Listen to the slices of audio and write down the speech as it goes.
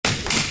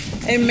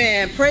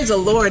Amen. Praise the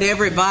Lord,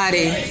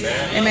 everybody.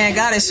 Amen.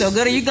 God is so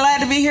good. Are you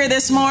glad to be here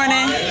this morning?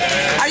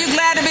 Are you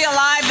glad to be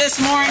alive this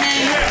morning?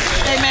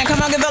 Amen.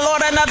 Come on, give the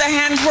Lord another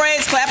hand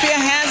praise. Clap your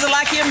hands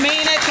like you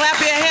mean it. Clap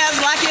your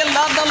hands like you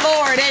love the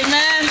Lord.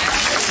 Amen.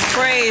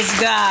 Praise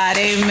God.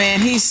 Amen.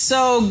 He's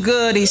so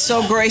good. He's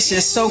so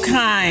gracious, so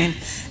kind,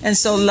 and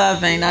so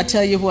loving. I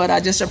tell you what, I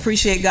just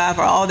appreciate God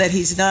for all that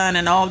he's done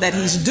and all that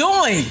he's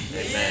doing.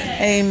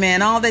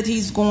 Amen. All that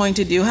he's going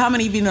to do. How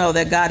many of you know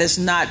that God is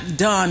not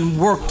done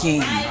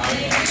working?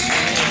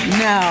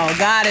 No,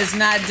 God is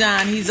not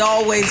done. He's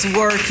always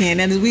working.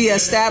 And as we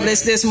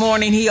established this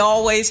morning, he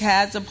always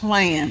has a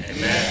plan.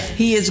 Amen.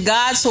 He is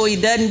God, so he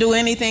doesn't do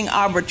anything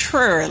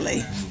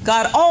arbitrarily.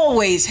 God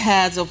always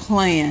has a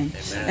plan.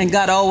 Amen. And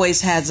God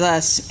always has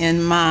us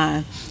in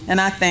mind.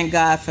 And I thank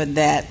God for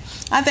that.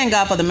 I thank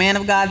God for the man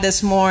of God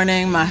this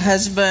morning, my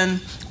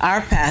husband,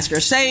 our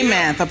pastor. Say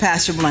amen for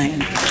Pastor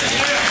Blaine.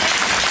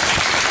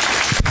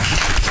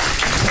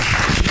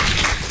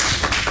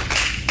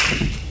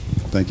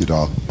 Thank you,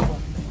 dog.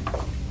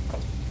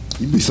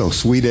 You be so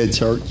sweet at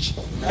church.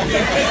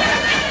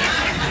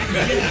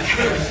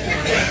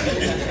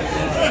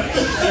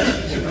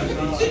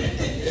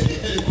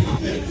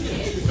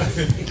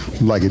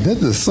 Like, it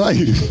doesn't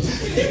say.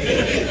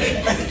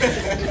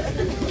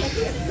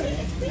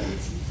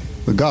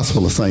 The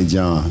Gospel of St.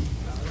 John,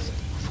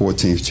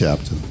 14th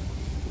chapter.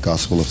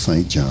 Gospel of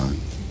St. John.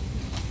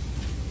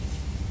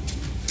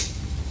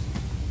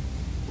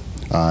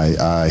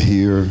 I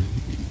hear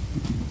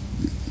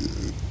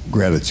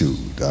gratitude.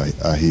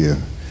 I hear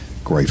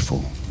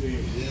grateful.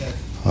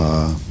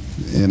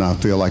 And I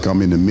feel like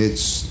I'm in the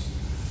midst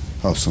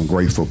of some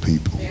grateful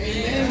people.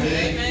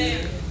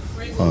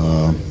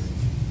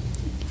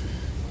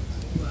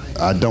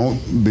 I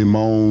don't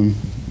bemoan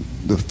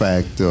the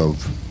fact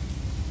of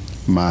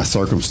my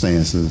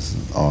circumstances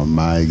or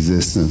my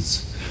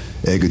existence,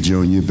 Edgar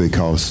Jr.,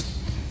 because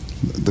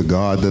the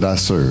God that I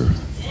serve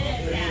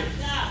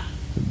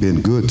has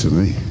been good to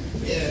me.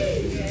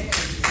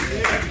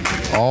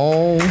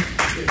 All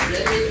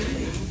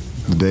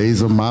the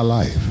days of my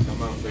life.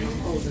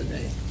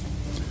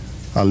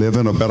 I live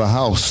in a better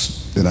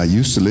house than I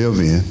used to live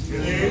in.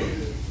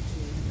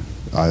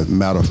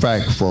 Matter of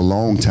fact, for a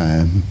long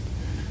time,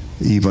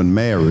 even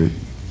married,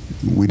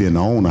 we didn't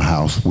own a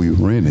house, we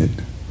rented.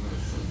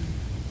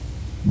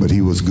 But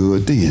he was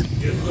good then.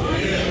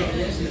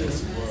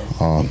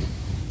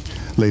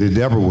 Lady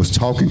Deborah was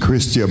talking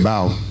Christy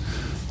about,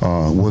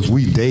 was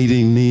we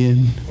dating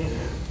then?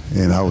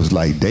 And I was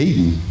like,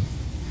 dating?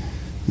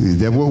 Is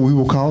that what we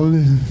were calling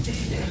it?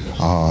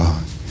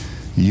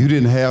 You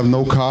didn't have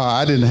no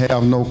car, I didn't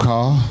have no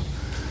car.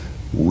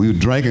 We were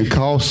drinking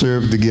cough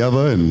syrup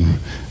together and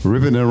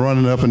ripping and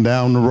running up and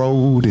down the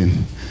road.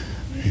 And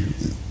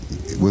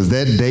was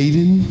that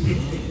dating?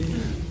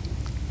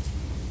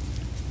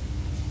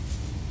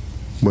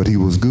 But he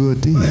was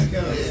good then.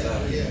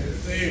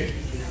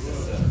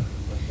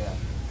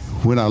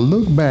 When I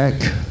look back,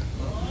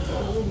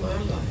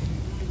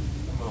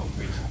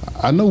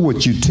 I know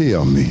what you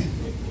tell me,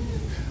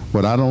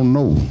 but I don't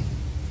know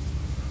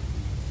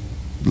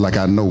like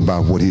I know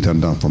about what he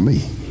done for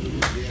me.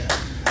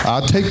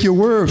 I'll take your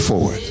word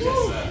for it.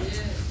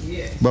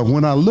 But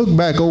when I look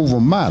back over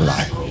my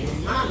life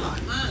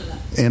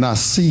and I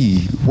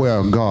see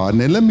where God,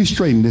 and let me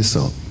straighten this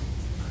up.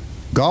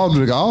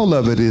 God, all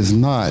of it is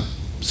not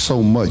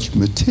so much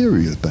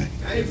material thing.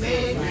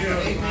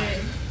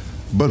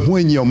 But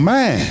when your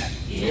mind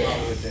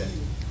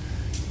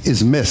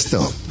is messed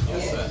up,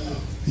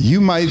 you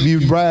might be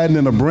riding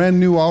in a brand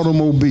new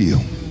automobile.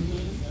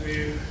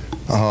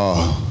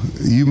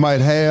 You might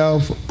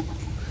have,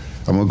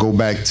 I'm going to go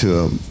back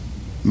to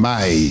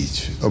my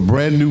age, a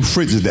brand new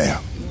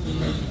Frigidaire.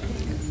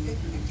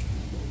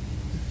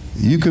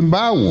 You can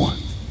buy one.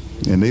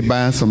 And they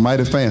buying some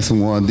mighty fancy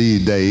one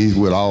these days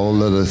with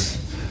all of this.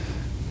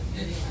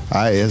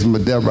 I asked my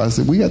Deborah, I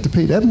said, we got to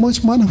pay that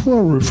much money for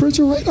a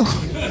refrigerator?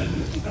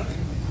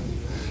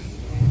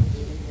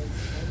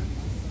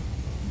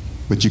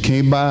 But you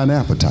can't buy an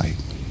appetite.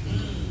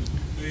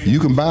 You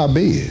can buy a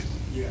bed,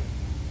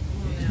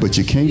 but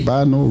you can't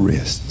buy no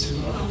rest.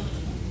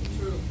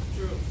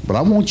 But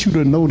I want you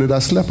to know that I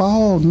slept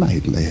all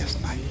night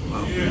last night.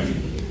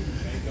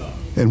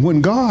 And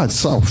when God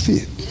saw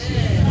fit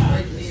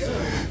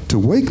to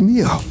wake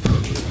me up,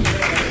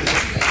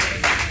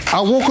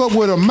 I woke up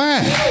with a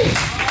mind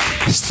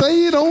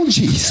stayed on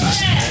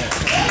Jesus.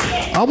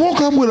 I woke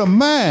up with a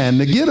mind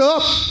to get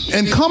up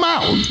and come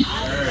out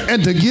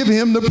and to give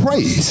him the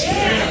praise.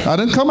 I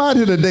didn't come out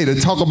here today to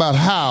talk about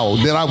how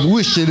that I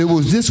wish that it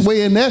was this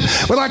way and that,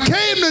 but I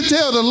came to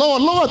tell the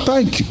Lord, Lord,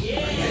 thank you.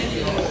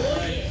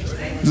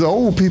 The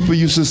old people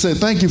used to say,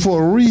 thank you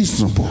for a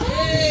reasonable.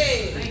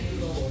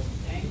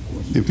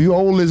 If you're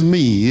old as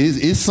me,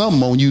 it's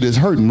something on you that's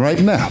hurting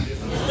right now.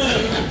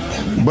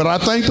 But I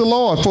thank the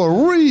Lord for a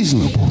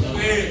reasonable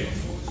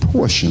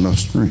portion of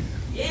strength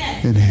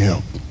and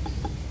help.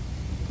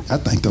 I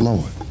thank the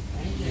Lord.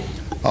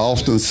 I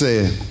often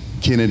say,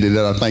 Kennedy,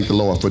 that I thank the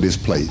Lord for this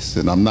place.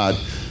 And I'm not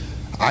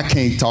I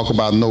can't talk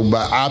about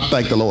nobody. I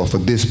thank the Lord for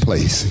this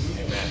place,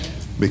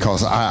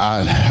 because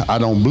I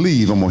don't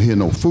believe I'm going to hear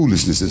no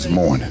foolishness this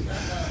morning.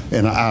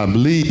 And I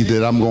believe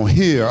that I'm going to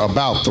hear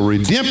about the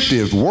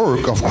redemptive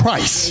work of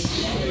Christ.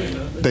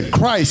 That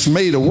Christ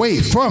made a way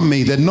for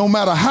me, that no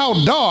matter how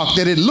dark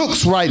that it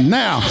looks right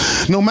now,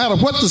 no matter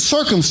what the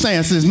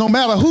circumstances, no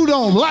matter who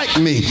don't like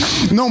me,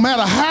 no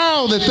matter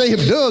how that they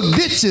have dug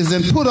ditches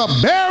and put up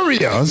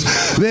barriers,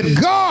 that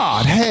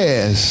God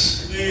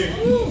has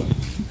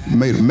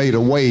made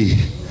a way,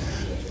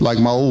 like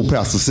my old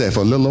pastor said,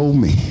 for little old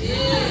me.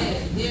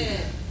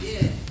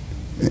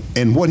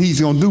 And what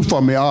he's going to do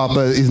for me,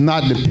 Arthur, is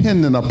not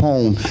dependent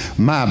upon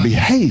my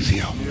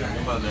behavior.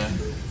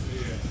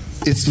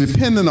 It's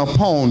dependent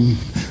upon,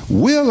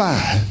 will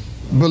I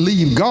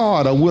believe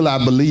God or will I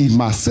believe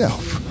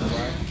myself?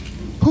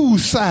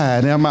 Whose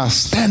side am I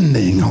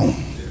standing on?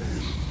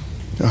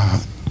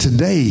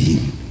 Today,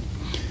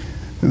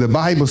 the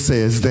Bible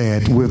says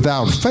that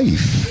without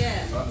faith,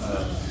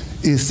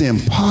 it's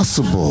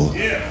impossible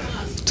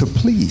to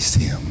please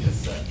him.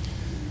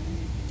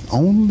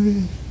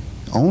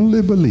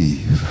 Only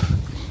believe.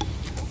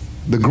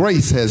 The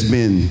grace has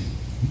been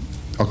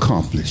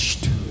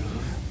accomplished.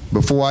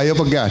 Before I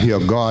ever got here,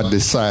 God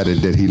decided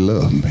that he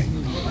loved me.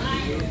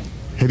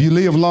 Have you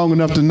lived long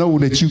enough to know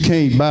that you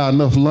can't buy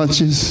enough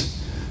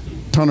lunches,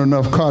 turn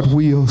enough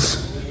cartwheels,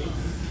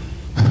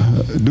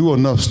 do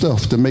enough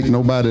stuff to make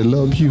nobody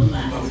love you?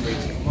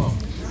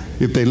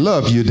 If they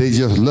love you, they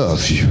just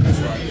love you.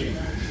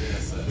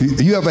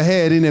 You ever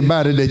had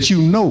anybody that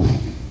you know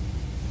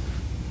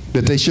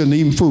that they shouldn't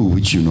even fool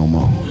with you no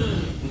more?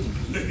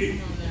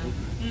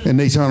 And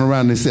they turn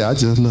around and say, I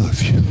just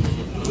love you.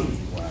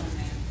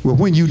 Well,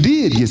 when you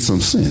did get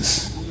some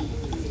sense,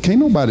 can't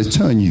nobody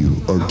turn you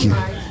again.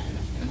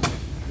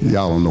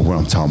 Y'all don't know what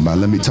I'm talking about.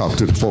 Let me talk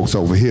to the folks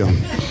over here.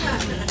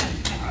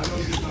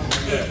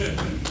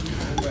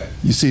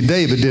 You see,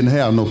 David didn't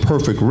have no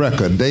perfect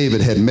record.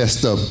 David had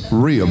messed up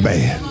real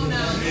bad.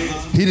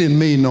 He didn't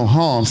mean no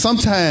harm.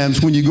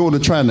 Sometimes when you go to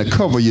trying to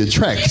cover your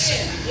tracks,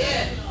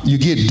 you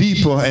get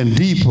deeper and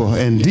deeper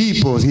and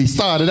deeper. He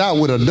started out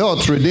with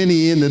adultery, then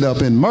he ended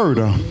up in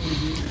murder.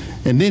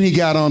 And then he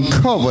got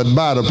uncovered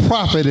by the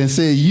prophet and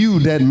said, you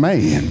that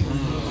man.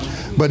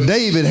 But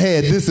David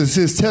had, this as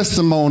his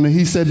testimony.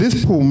 He said,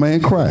 this poor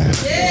man cried.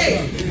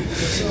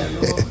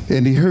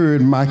 And he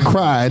heard my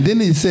cry. And then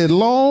he said,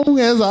 long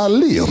as I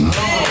live,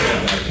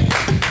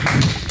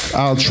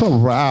 I'll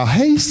trouble, I'll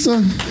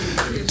hasten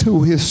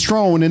to his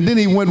throne. And then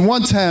he went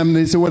one time and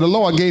he said, well, the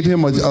Lord gave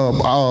him a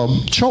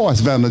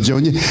choice, Vander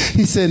Jr.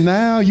 He said,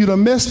 now you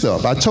done messed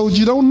up. I told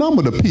you don't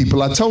number the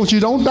people. I told you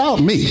don't doubt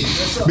me,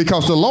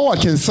 because the Lord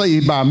can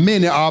save by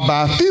many or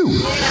by few.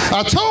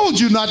 I told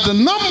you not to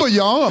number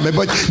your army,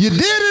 but you did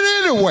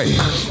it anyway.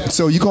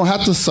 So you're going to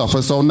have to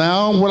suffer. So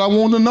now what I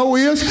want to know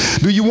is,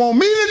 do you want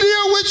me to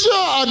deal with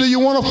you, or do you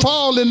want to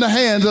fall in the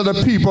hands of the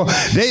people?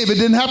 David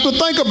didn't have to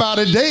think about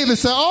it. David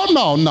said, oh,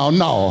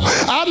 no.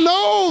 I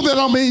know that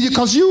I'm in you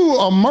because you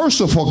are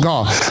merciful,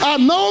 God. I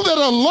know that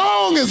as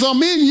long as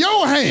I'm in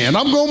your hand,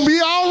 I'm going to be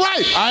all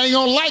right. I ain't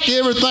going to like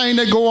everything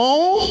that go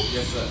on.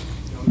 Yes, sir.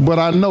 But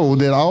I know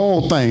that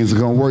all things are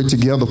going to work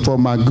together for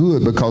my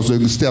good, because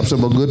the steps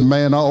of a good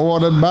man are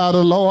ordered by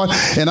the Lord.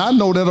 And I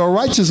know that a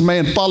righteous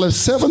man falleth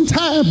 7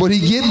 times, but he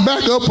get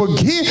back up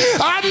again.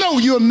 I know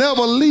you'll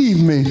never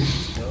leave me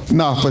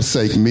nor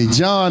forsake me.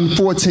 John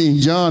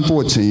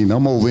 14.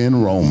 I'm over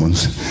in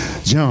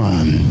Romans.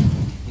 John.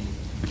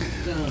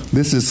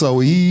 This is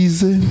so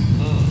easy.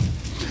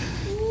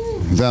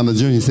 Vander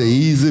Jr. said,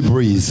 easy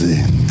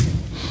breezy.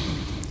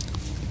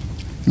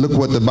 Look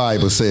what the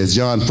Bible says.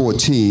 John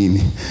 14,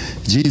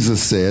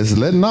 Jesus says,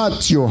 let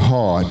not your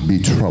heart be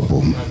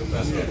troubled.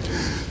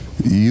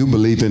 You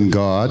believe in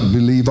God,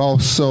 believe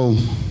also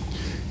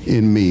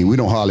in me. We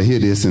don't hardly hear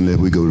this unless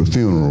we go to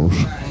funerals.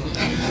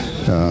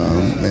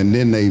 And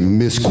then they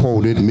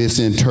misquoted,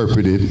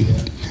 misinterpreted.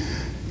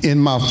 In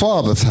my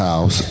Father's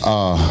house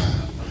are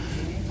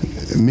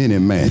many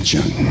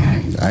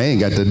mansions. I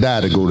ain't got to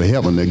die to go to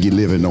heaven to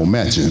live in no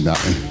mansion. No.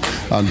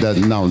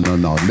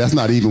 That's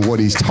not even what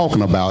he's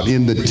talking about.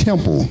 In the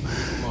temple,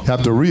 you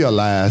have to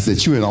realize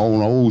that you're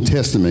on Old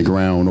Testament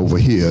ground over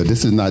here.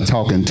 This is not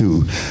talking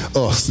to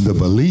us, the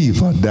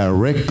believer,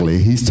 directly.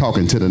 He's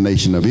talking to the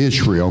nation of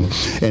Israel.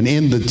 And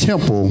in the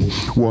temple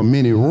were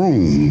many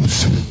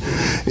rooms.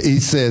 He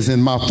says,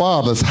 in my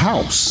Father's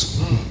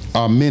house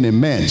are many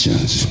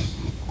mansions.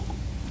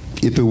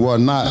 If it were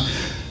not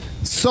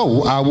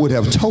so, I would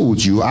have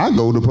told you, I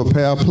go to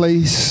prepare a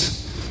place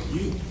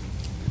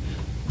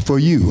for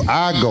you.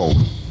 I go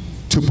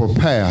to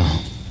prepare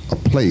a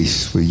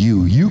place for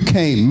you. You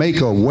can't make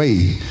a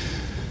way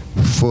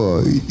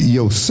for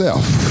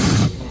yourself.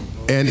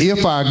 And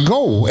if I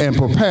go and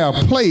prepare a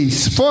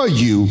place for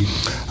you,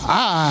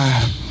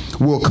 I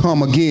will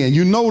come again.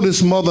 You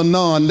notice, Mother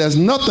Nun, there's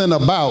nothing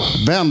about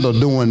Vander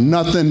doing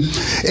nothing.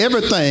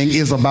 Everything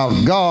is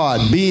about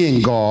God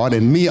being God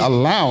and me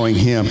allowing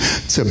him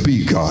to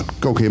be God.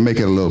 Okay, make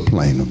it a little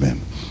plainer,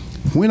 man.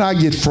 when I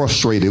get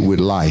frustrated with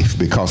life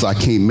because I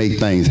can't make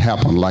things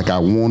happen like I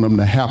want them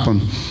to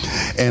happen,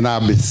 and I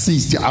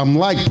beseech, I'm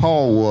like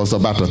Paul was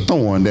about the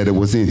thorn that it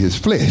was in his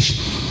flesh.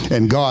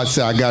 And God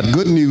said, I got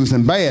good news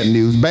and bad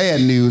news.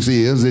 Bad news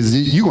is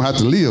you're going to have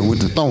to live with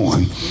the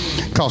thorn,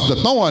 because the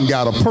thorn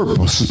got a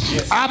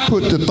purpose. I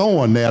put the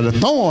thorn there. The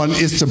thorn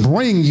is to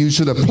bring you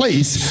to the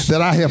place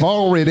that I have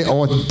already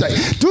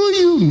ordained. Do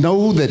you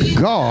know that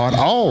God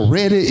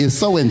already is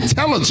so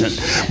intelligent,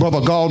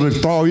 Brother Gordon,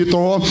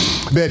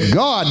 that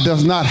God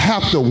does not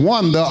have to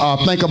wonder or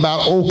think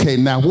about, okay,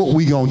 now what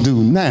we going to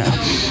do now?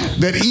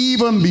 That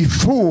even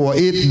before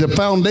the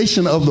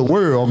foundation of the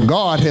world,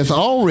 God has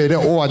already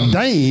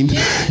ordained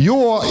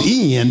your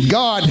end.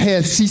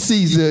 He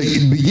sees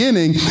the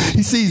beginning,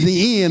 he sees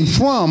the end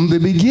from the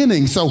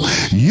beginning. So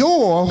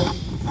your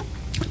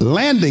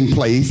landing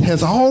place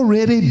has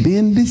already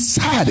been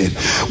decided.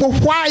 Well,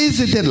 why is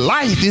it that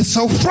life is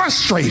so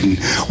frustrating?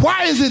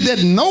 Why is it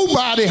that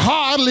nobody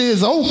hardly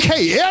is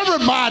okay?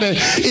 Everybody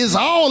is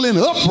all in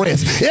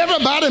uprest.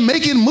 Everybody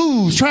making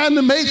moves, trying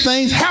to make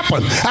things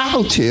happen.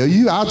 I'll tell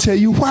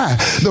you why.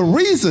 The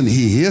reason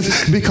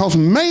is because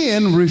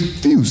man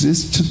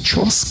refuses to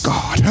trust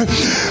God.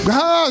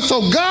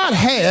 So God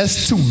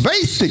has to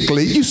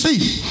basically, you see,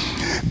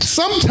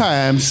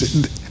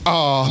 sometimes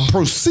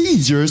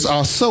procedures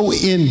are so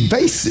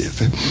invasive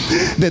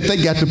that they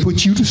got to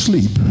put you to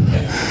sleep.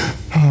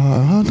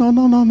 No.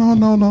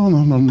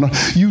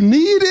 You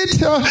need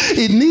it.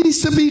 It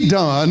needs to be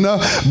done.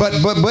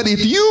 But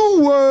if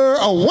you were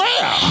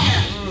aware,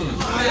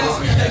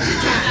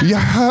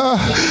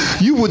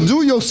 you would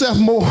do yourself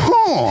more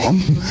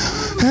harm.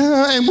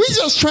 And we're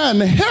just trying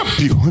to help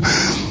you.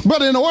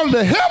 But in order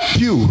to help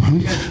you,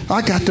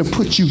 I got to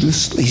put you to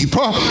sleep.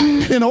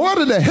 In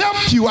order to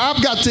help you,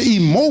 I've got to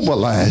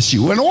immobilize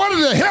you. In order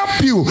to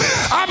help you,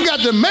 I've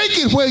got to make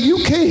it where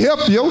you can't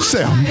help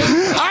yourself.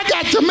 I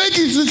got to make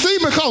it to see,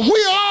 because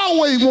we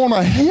always want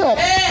to help.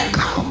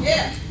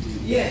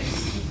 Yes.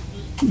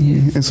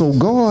 And so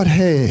God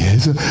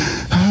has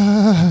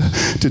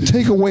to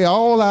take away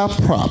all our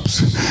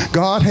props.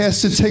 God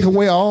has to take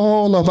away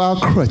all of our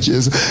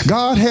crutches.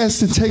 God has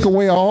to take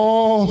away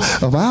all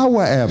of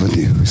our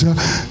avenues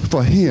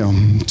for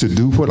him to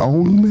do what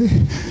only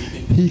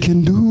he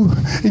can do.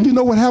 And you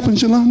know what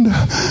happens,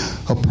 Yolanda?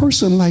 A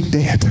person like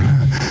that,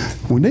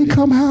 when they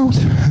come out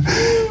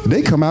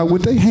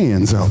with their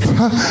hands up.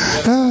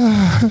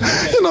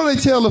 They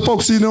tell the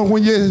folks,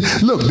 when you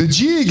look, the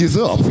jig is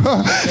up.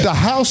 The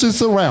house is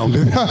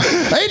surrounded.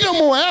 Ain't no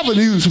more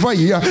avenues for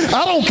you.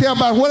 I don't care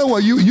about whatever.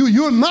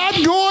 You're not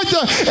going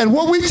to, and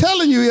what we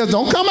telling you is,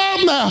 don't come out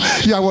now.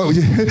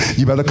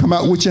 You better come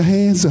out with your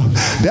hands up.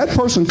 That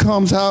person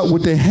comes out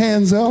with their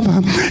hands up,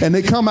 and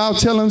they come out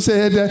telling,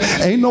 said,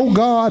 ain't no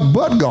God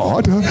but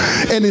God.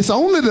 And it's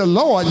only the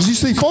Lord. You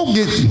see, folk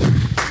get,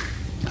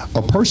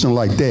 a person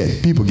like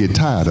that, people get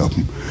tired of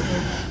them.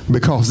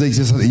 Because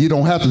you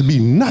don't have to be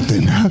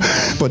nothing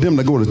for them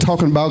to go to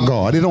talking about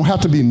God. It don't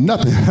have to be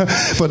nothing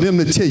for them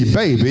to tell you,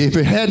 baby, if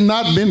it had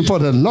not been for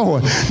the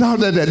Lord. No,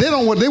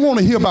 they want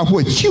to hear about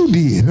what you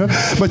did.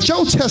 But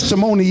your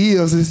testimony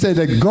is, it said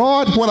that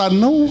God, what I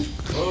know,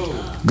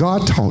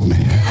 God taught me.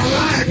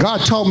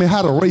 God taught me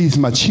how to raise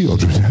my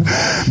children.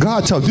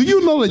 Do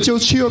you know that your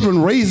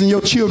children, raising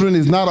your children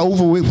is not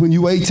over with when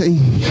you're 18?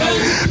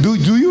 Do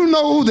you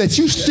know that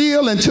you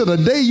still, until the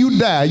day you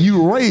die,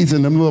 you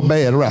raising them little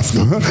bad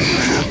rascals?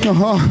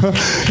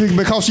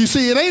 Because you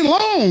see, it ain't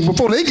long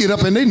before they get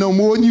up and they know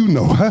more than you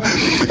know.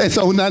 And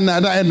so now,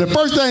 and the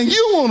first thing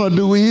you want to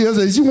do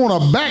is you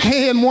want to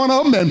backhand one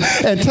of them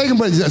and take them,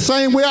 but the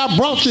same way I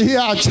brought you here,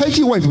 I'll take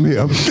you away from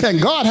here. And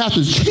God has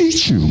to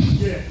teach you.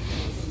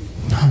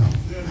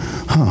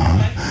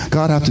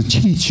 God have to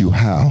teach you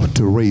how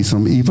to raise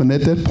them even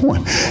at that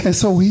point. And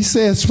so he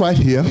says right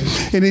here,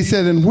 and he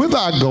said, and whither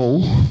I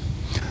go,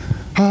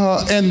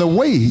 and the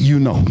way you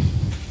know.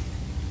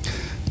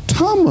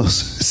 Thomas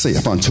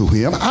saith unto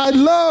him, I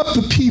love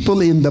the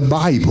people in the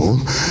Bible,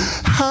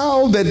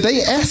 how that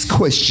they ask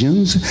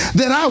questions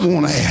that I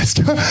want to ask.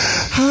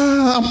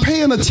 I'm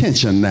paying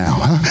attention now.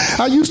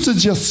 I used to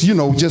just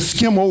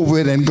skim over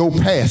it and go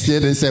past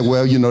it and say,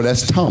 well,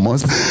 that's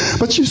Thomas.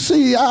 But you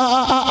see,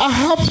 I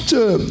have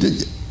to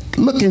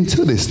look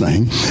into this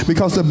thing,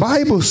 because the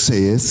Bible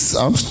says,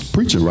 I'm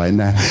preaching right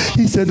now,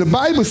 he said the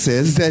Bible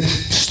says that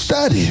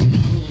study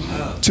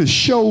to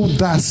show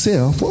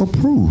thyself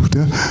approved.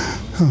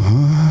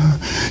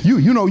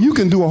 You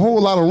can do a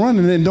whole lot of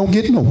running and don't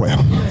get nowhere.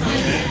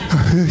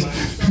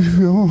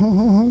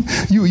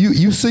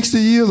 You 60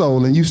 years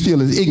old and you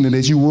still as ignorant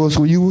as you was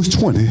when you was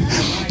 20,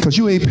 because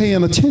you ain't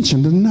paying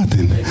attention to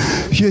nothing.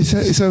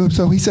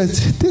 So he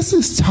says, this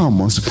is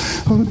Thomas.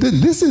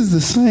 This is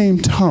the same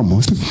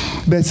Thomas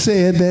that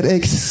said that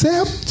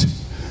except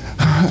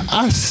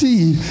I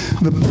see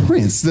the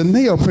prints, the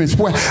nail prints,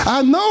 where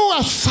I know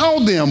I saw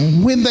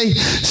them when they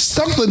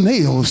stuck the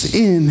nails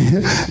in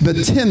the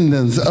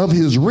tendons of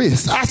his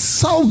wrist. I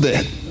saw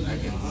that.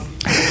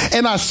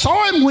 And I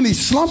saw him when he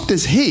slumped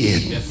his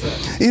head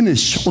in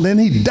his shoulder and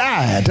he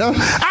died.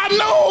 I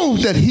know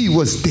that he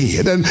was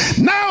dead. And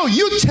now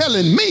you're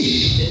telling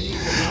me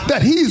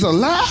that he's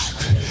alive,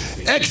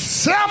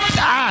 except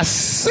I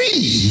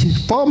see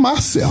for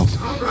myself.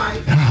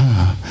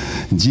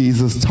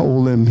 Jesus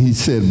told him, he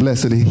said,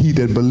 blessed is he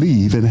that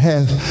believe and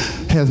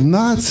has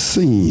not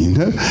seen.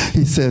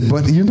 He said,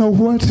 but you know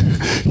what?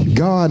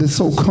 God is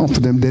so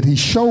confident that he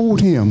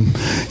showed him.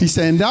 He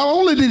said, not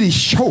only did he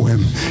show him,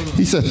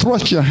 he said,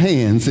 thrust your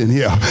hands in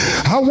here.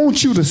 I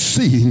want you to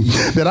see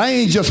that I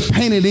ain't just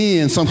painted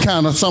in some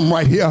kind of something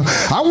right here.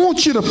 I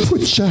want you to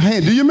put your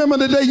hand. Do you remember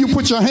the day you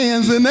put your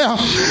hands in there?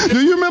 Do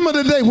you remember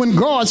the day when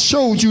God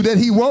showed you that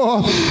he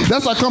was?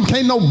 That's how come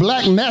can't no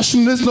black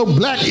nationalists, no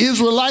black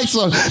Israelites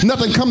or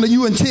nothing come to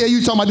you and tell you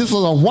talking about this is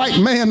a white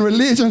man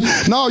religion.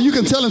 No, you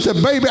can tell him, say,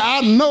 baby, I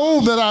know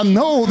that I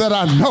know that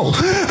I know.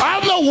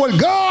 I know what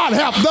God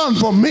hath done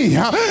for me.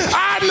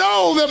 I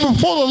know that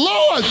before the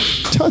Lord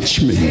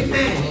touched me,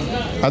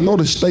 I know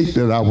the state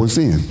that I was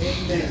in.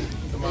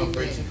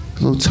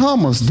 So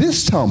Thomas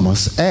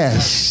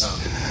asked,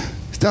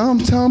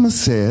 Thomas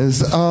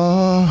says,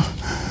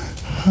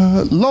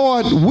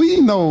 Lord,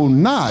 we know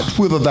not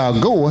whither thou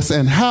goest,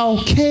 and how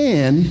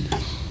can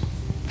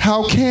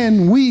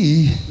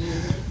we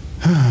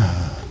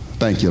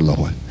thank you,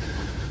 Lord.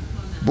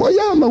 Boy,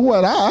 y'all know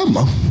what I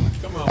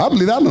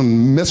believe I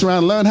done mess around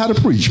and learn how to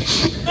preach.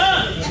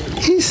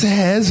 He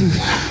says,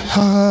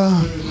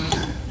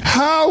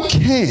 how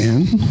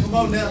can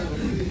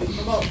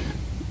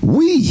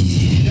we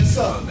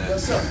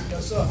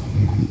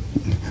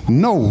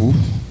know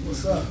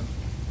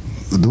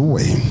the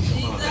way?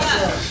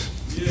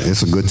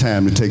 It's a good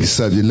time to take a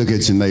subject. Look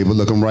at your neighbor,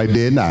 look them right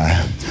there in the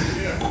eye,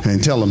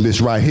 and tell them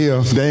this right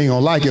here. They ain't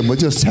gonna like it, but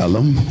just tell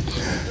them.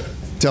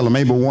 Tell them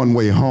ain't but one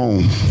way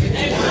home.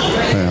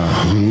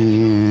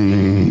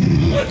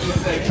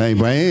 Ain't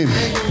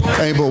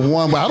but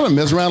one way. I done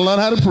mess around and learn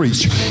how to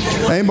preach.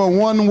 Ain't but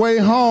one way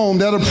home.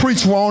 That'll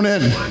preach, won't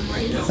it?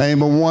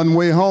 Ain't but one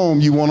way home.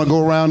 You want to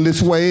go around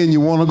this way and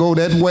you want to go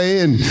that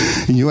way, and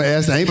you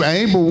ask,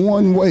 ain't but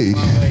one way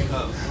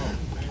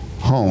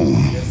home.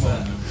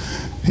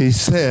 He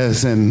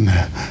says, and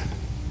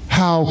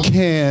how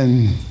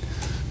can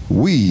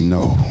we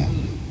know?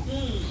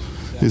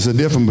 There's a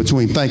difference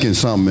between thinking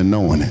something and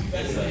knowing it.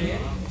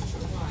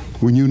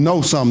 When you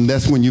know something,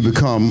 that's when you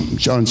become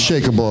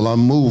unshakable,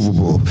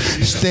 unmovable,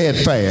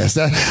 steadfast.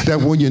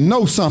 That when you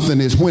know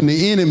something is when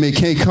the enemy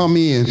can't come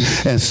in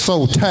and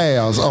sow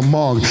tares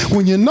among.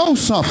 When you know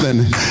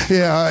something,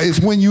 it's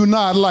when you're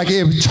not like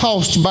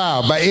tossed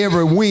by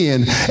every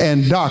wind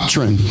and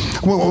doctrine.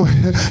 Well,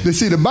 you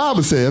see, the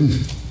Bible said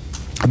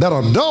that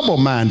a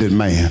double-minded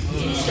man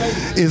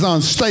is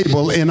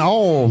unstable in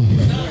all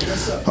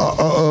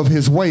of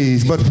his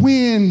ways. But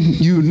when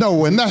you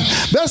know, and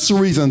that's the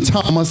reason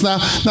Thomas, now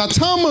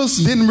Thomas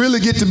didn't really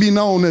get to be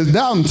known as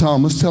Doubting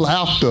Thomas till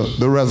after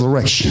the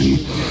resurrection.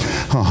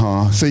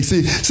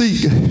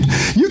 See,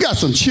 you got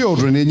some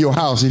children in your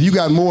house. If you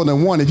got more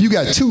than one, if you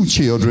got two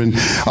children,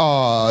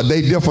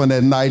 they different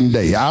at night and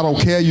day. I don't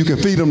care. You can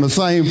feed them the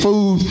same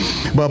food,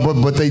 but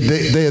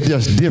they're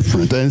just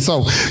different. And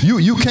so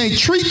you can't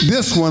treat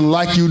this one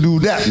like you do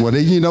that one.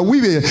 You know,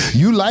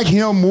 you like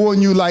him more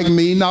than you like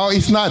me. No,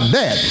 it's not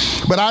that.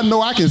 But I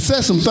know I can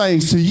say some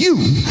things to you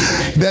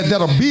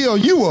that'll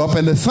build you up,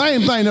 and the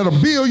same thing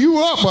that'll build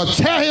you up will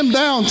tear him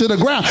down to the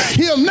ground.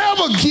 He'll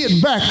never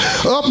get back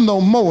up no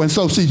more. And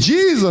so, see,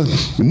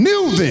 Jesus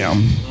knew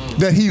them,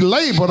 that he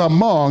labored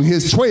among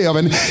his 12,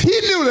 and he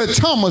knew that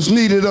Thomas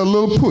needed a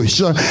little push.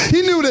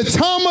 He knew that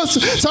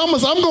Thomas,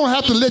 I'm going to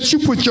have to let you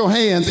put your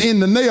hands in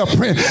the nail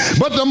print,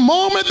 but the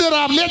moment that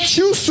I let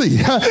you see,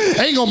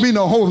 ain't going to be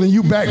no holding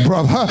you back,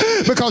 brother,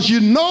 because you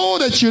know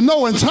that you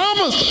know. And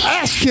Thomas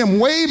asked him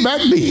way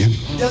back then,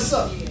 yes,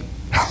 sir,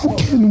 how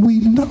can we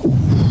know?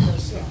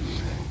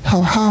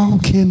 How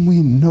can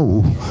we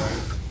know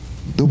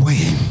the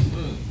way?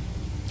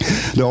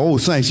 The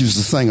old saints used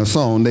to sing a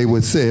song. They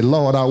would say,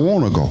 Lord, I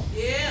want to go.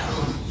 Yeah.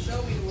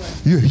 Show me the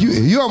way.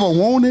 You ever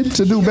wanted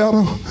to do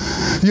better?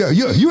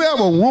 You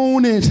ever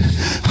wanted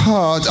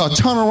a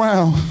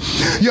turnaround?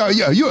 You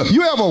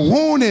ever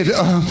wanted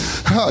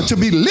to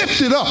be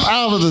lifted up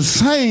out of the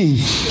same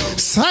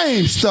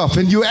stuff,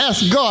 and you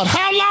ask God,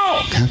 how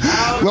long?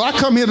 Well, I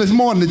come here this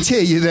morning to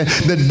tell you that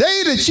the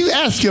day that you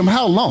ask him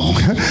how long,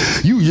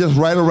 you just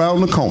right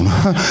around the corner.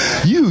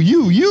 You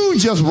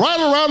just right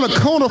around the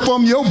corner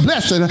from your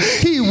blessing.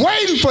 He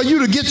waiting for you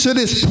to get to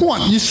this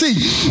point. You see,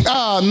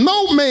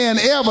 no man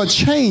ever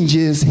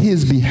changes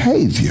his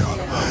behavior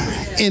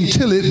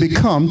until it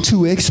becomes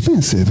too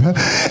expensive.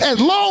 As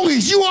long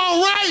as you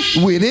all right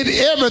with it,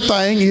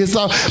 everything is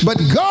but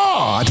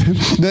God,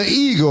 the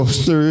eagle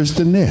stirs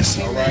the nest.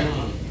 All right.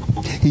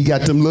 He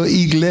got them little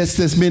eaglets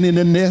that's been in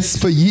the nest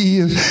for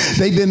years.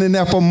 They've been in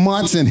there for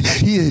months, and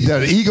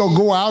the eagle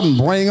go out and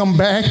bring them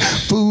back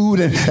food.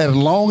 And as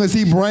long as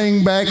he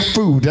bring back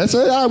food, that's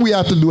how we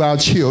have to do our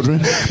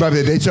children. But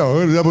they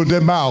double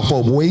their mouth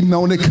for waiting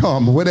on it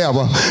come,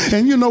 whatever.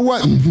 And you know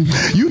what?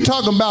 You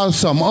talking about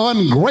some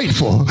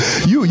ungrateful.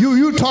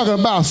 You talking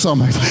about some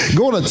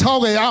going to talk.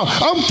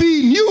 I'm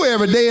feeding you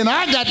every day, and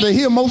I got to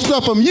hear more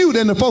stuff from you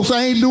than the folks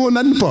I ain't doing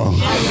nothing for.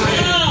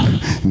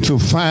 Until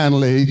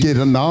finally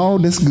getting all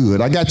this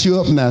good. I got you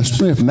up now,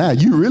 strength now.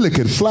 You really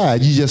could fly.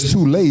 You just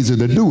too lazy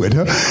to do it.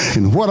 Huh?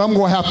 And what I'm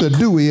going to have to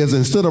do is,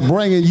 instead of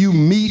bringing you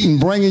meat and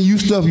bringing you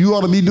stuff you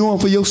ought to be doing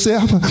for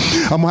yourself, I'm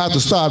going to have to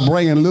start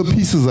bringing little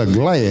pieces of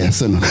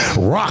glass and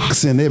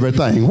rocks and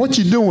everything. What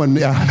you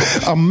doing?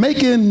 I'm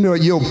making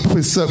your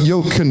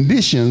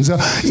conditions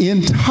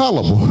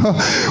intolerable.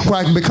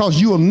 Why? Because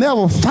you'll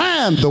never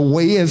find the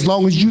way as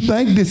long as you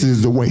think this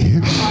is the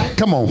way.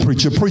 Come on,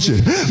 preacher, preach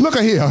it. Look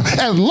at here.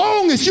 As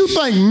long as you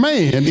think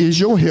man is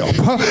your help,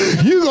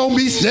 you're going to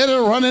be steady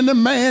running the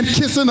man,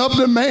 kissing up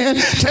the man,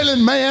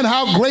 telling man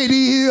how great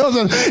he is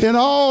and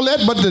all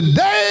that. But the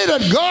day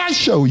that God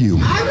show you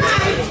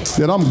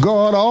that I'm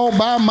God all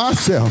by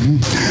myself,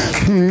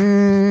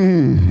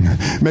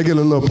 make it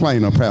a little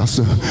plainer,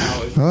 Pastor.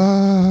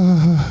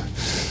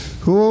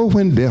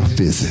 When death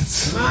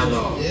visits.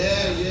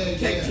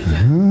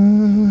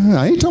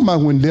 I ain't talking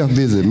about when death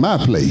visits my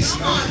place.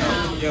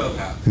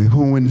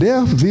 When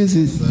death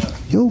visits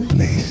your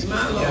place.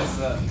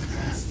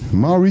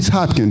 Maurice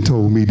Hopkins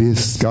told me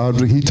this,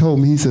 Godric. He told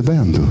me, he said,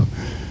 Vandal,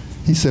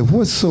 he said,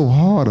 what's so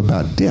hard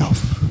about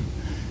death?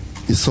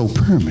 It's so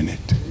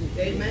permanent.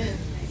 Amen.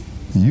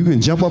 You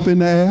can jump up in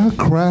the air,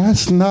 cry,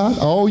 snot,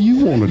 all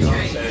you want to do.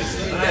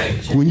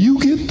 When you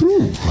get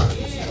through,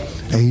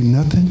 ain't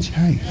nothing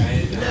changed.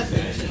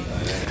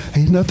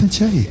 Ain't nothing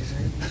changed.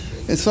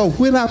 And so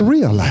when I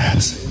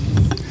realized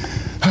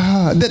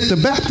that the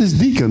Baptist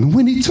deacon,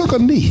 when he took a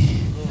knee,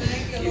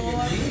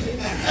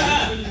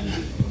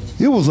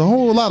 it was a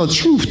whole lot of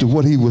truth to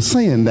what he was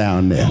saying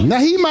down there. Now,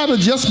 he might have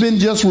just been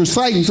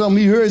reciting something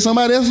he heard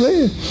somebody else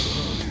say.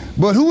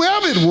 But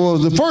whoever it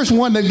was, the first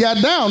one that got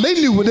down, they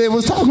knew what they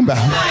was talking about.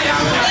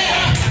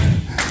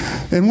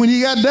 And when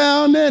he got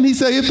down there, and he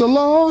said, if the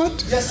Lord...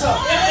 Yes, sir.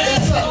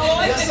 Yes, sir.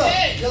 Yes, sir.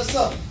 Yes,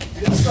 sir.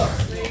 Yes, sir.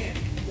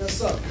 Yes,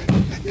 sir.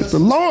 If the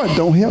Lord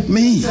don't help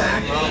me.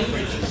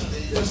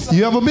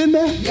 You ever been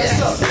there? Yes,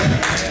 sir.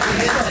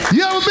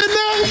 You ever been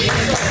there?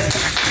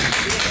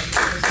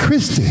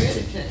 Christy,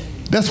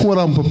 that's what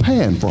I'm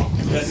preparing for.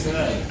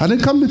 I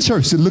didn't come to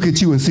church to look at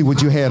you and see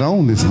what you had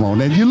on this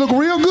morning. You look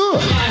real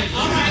good.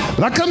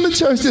 But I come to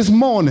church this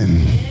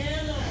morning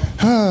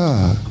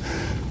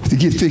to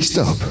get fixed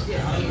up.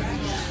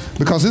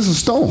 Because it's a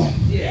storm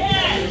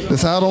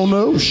that's out on the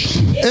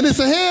ocean. And it's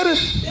headed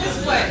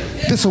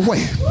this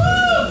way.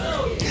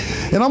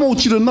 And I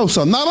want you to know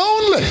something. Not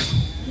only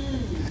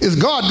is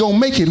God going to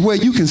make it where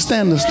you can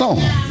stand the storm.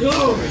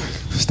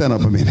 Stand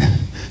up a minute.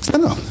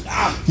 Stand up.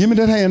 Give me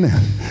that hand there.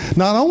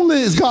 Not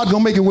only is God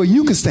going to make it where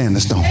you can stand the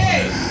storm.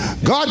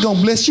 God going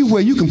to bless you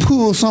where you can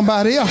pull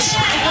somebody else.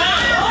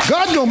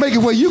 God going to make it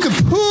where you can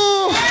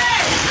pull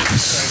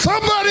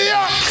somebody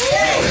else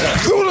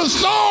through the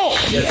storm.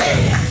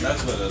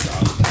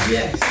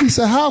 He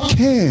said, how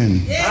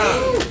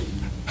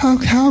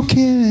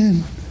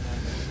can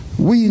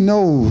we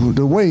know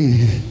the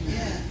way?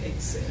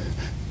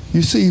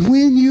 You see,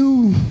 when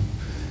you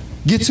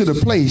get to the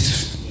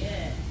place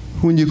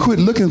when you quit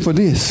looking for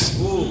this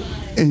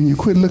and you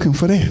quit looking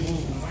for that,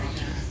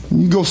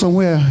 you go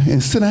somewhere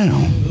and sit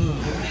down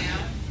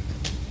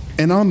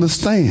and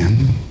understand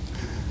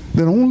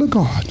that only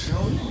God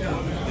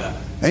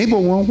ain't but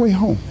one way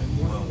home.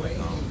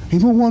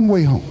 Ain't but one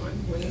way home.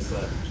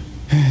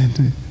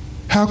 And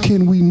how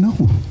can we know?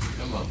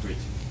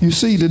 You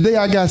see, the day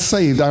I got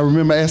saved, I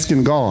remember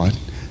asking God,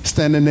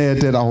 standing there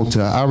at that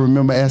altar, I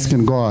remember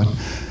asking God,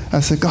 I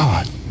said,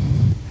 God,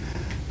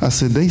 I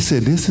said, they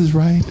said this is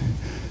right.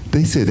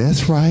 They said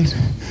that's right.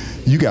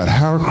 You got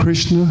Hare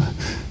Krishna.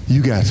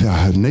 You got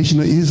Nation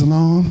of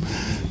Islam.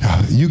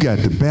 You got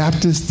the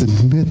Baptists.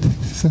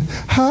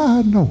 How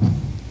I know?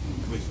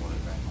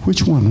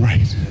 Which one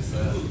right?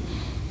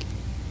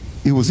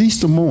 It was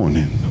Easter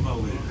morning,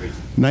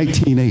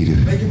 1980.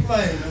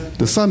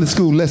 The Sunday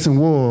school lesson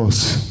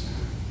was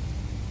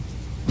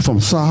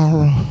from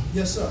sorrow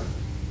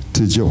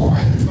to joy.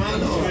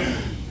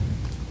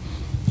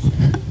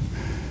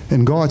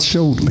 And God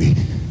showed me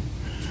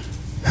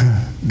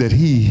that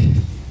he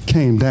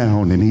came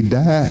down and he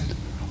died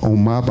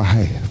on my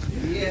behalf.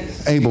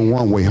 Ain't but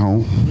one way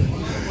home.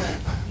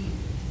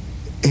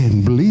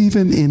 And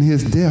believing in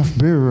his death,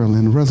 burial,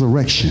 and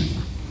resurrection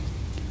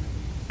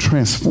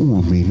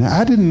transformed me. Now,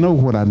 I didn't know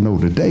what I know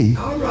today.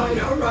 All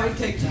right,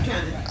 take your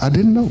time. I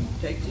didn't know.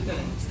 Take your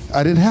time.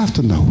 I didn't have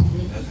to know.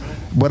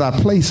 But I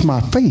placed my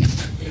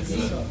faith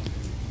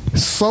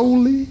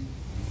solely,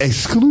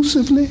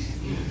 exclusively,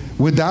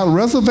 without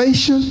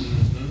reservation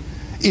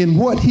in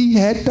what he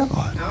had done.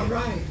 All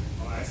right.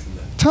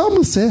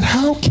 Thomas said,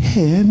 how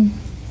can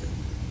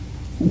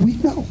we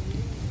know?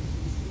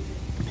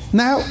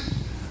 Now,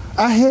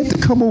 I had to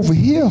come over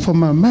here for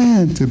my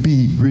mind to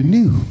be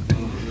renewed.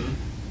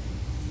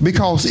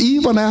 Because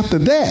even after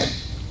that,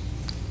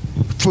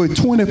 for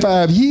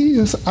 25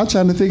 years, I'm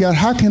trying to figure out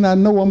how can I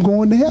know I'm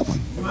going to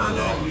heaven.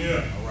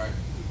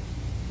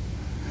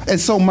 And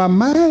so my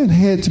mind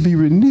had to be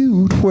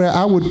renewed where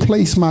I would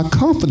place my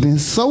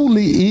confidence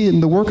solely in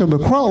the work of the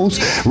cross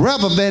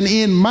rather than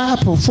in my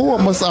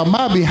performance or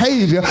my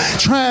behavior,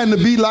 trying to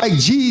be like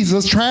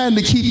Jesus, trying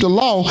to keep the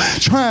law,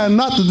 trying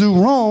not to do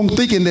wrong,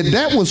 thinking that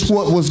that was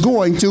what was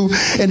going to.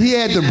 And he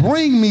had to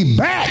bring me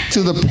back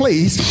to the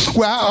place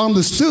where I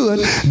understood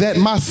that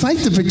my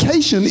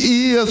sanctification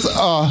is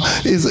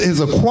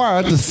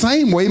acquired the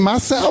same way my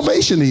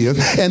salvation is.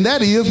 And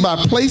that is by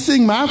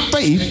placing my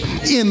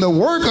faith in the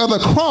work of the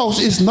cross.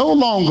 It's no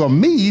longer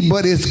me,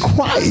 but it's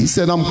Christ,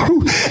 and I'm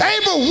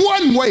able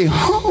one way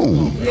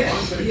home.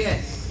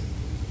 Yes.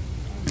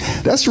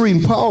 That's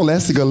reading Paul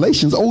asked the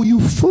Galatians, oh, you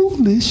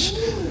foolish.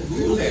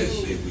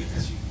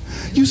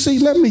 You see,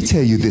 let me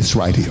tell you this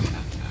right here.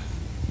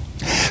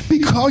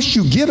 Because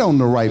you get on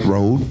the right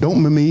road,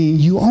 don't mean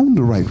you on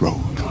the right road.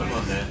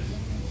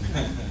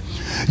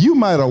 You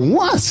might have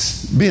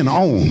once been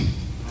on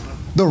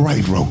the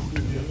right road.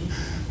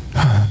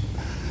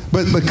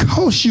 But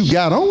because you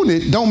got on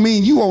it, don't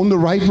mean you on the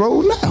right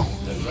road now.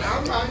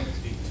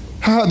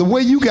 How the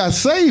way you got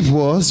saved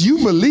was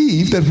you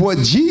believed that what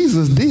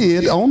Jesus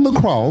did on the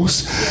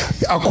cross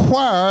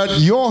acquired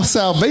your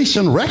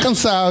salvation,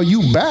 reconciled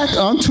you back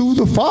unto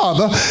the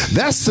Father.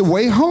 That's the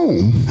way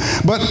home.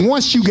 But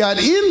once you got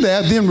in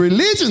there, then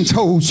religion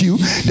told you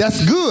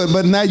that's good,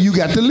 but now you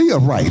got to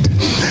live right.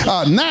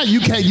 Now you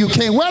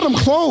can't wear them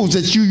clothes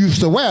that you used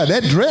to wear.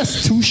 That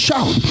dress too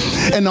short.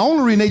 And the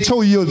only reason they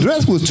told you your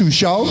dress was too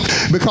short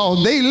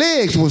because their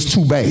legs was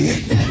too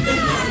bad.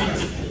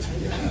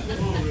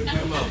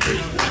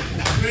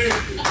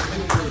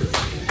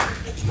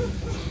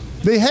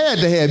 They had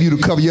to have you to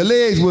cover. Your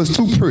legs was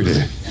too pretty.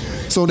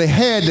 So they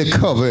had to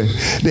cover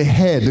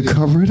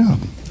it up.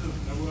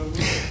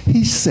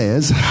 He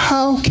says,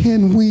 how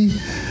can we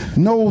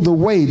know the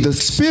way? The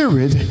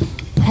Spirit,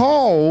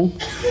 Paul,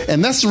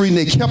 and that's the reason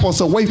they kept us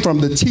away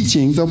from the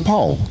teachings of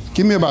Paul.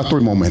 Give me about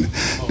 3 more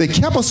minutes. They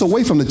kept us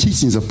away from the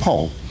teachings of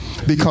Paul.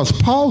 Because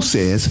Paul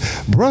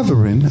says,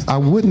 brethren, I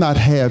would not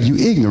have you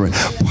ignorant.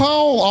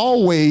 Paul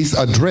always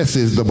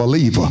addresses the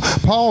believer.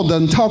 Paul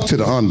doesn't talk to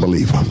the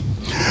unbeliever.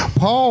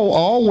 Paul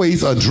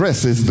always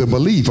addresses the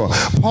believer.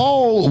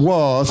 Paul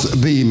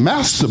was the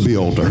master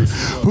builder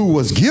who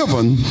was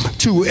given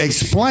to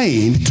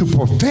explain, to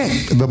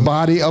perfect the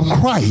body of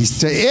Christ,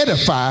 to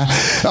edify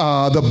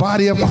the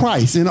body of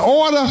Christ. In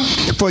order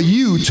for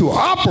you to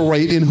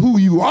operate in who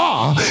you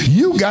are,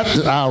 you got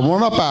to, I'll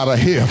run up out of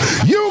here.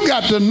 You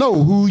got to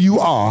know who you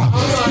are.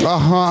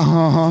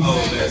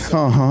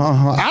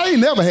 I ain't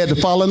never had to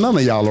follow none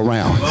of y'all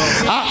around.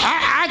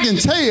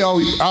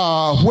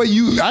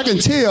 I can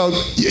tell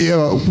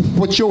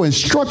what your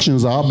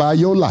instructions are by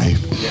your life.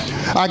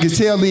 I can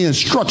tell the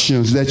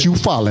instructions that you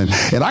following,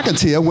 and I can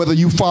tell whether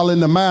you following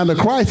the mind of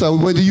Christ or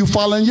whether you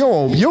following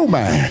your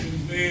mind.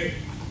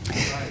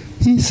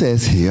 He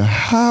says here,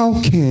 how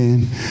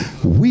can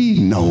we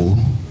know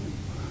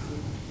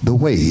the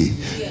way?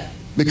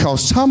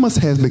 Because Thomas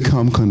has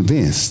become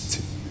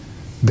convinced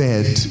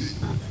that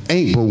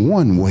ain't but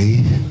one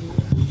way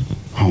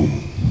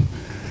home.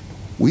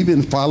 We've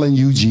been following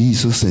you,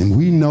 Jesus, and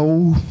we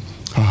know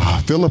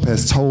Philip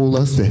has told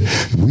us that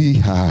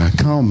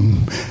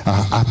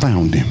I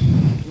found him.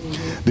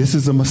 This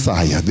is the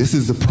Messiah. This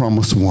is the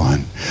promised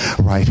one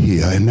right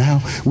here. And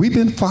now we've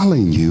been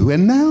following you,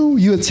 and now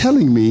you're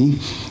telling me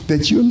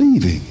that you're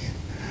leaving.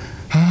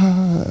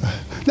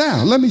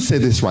 Now, let me say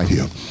this right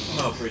here.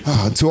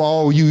 To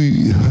all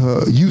you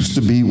used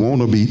to be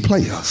wannabe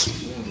players.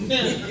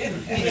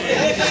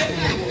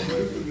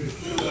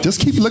 Just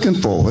keep looking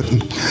forward.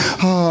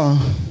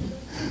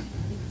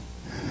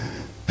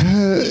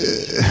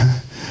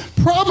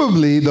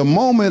 Probably the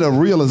moment of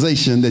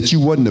realization that you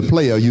wasn't a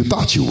player you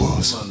thought you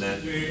was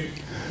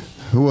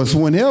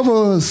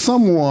whenever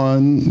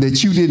someone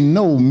that you didn't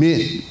know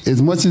meant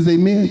as much as they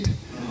meant,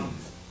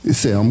 they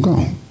said, I'm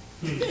gone.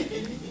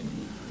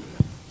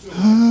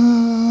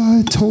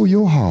 I tore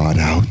your heart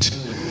out.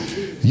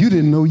 You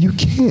didn't know you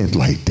cared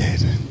like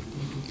that.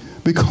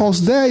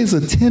 Because there is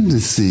a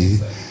tendency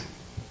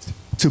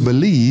to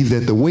believe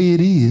that the way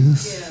it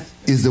is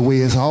the way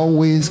it's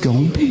always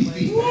going to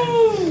be.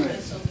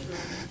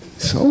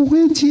 So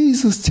when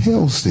Jesus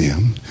tells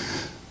them,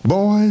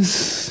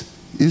 boys,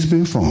 it's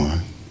been fun,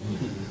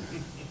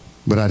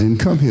 but I didn't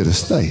come here to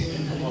stay.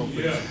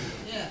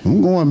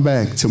 I'm going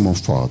back to my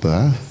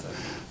Father.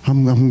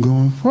 I'm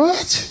going,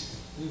 what?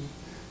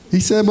 He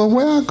said, but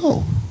where I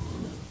go?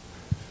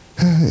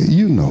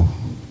 You know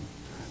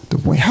the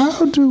way.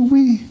 How do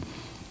we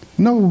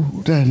know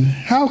that?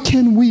 How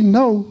can we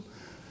know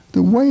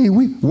the way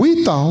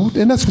we thought?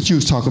 And that's what you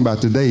was talking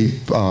about today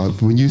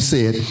when you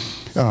said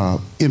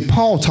And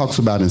Paul talks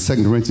about in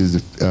 2 Corinthians,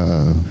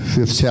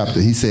 5th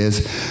chapter, he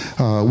says,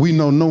 we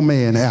know no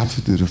man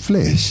after the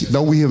flesh.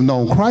 Though we have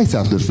known Christ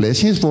after the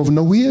flesh, henceforth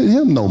know we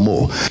him no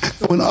more.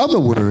 So in other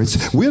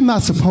words, we're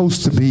not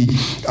supposed to be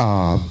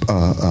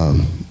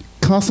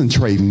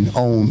concentrating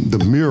on the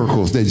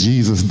miracles that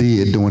Jesus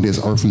did during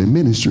his earthly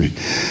ministry.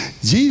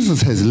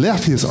 Jesus has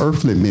left his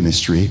earthly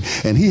ministry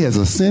and he has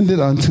ascended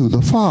unto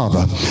the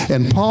Father.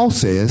 And Paul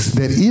says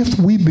that if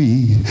we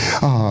be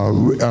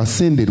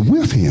ascended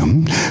with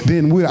him,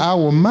 then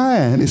our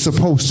mind is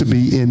supposed to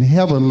be in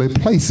heavenly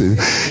places.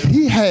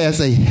 He has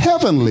a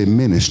heavenly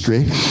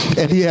ministry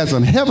and he has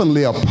a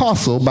heavenly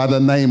apostle by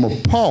the name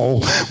of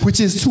Paul, which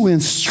is to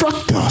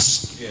instruct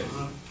us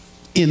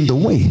in the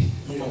way.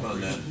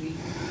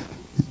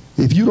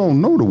 If you don't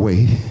know the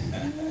way,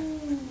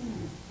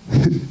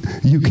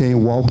 you can't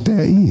walk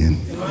therein.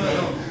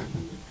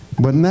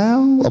 But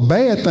now, a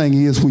bad thing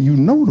is when you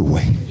know the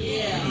way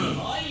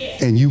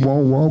and you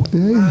won't walk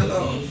therein.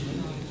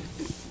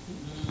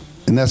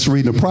 And that's the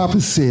reason the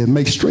prophet said,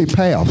 make straight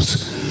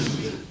paths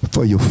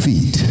for your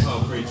feet.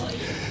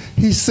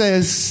 He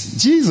says,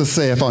 Jesus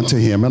saith unto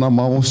him, and I'm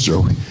almost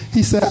through,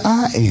 he said,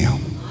 I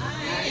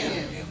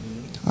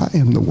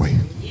am the way.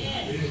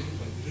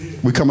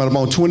 We're coming up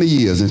on 20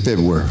 years in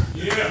February.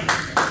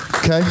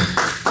 Okay?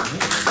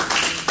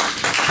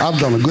 I've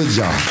done a good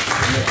job.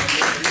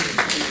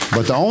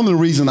 But the only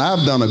reason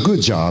I've done a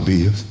good job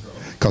is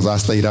because I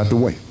stayed out the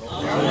way.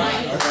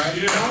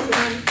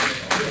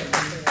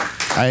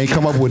 I ain't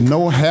come up with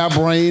no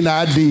harebrained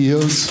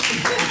ideas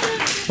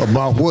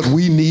about what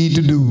we need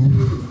to do.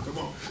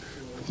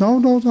 No.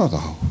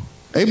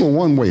 Ain't but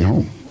one way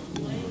home.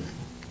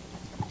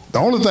 The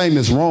only thing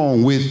that's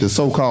wrong with the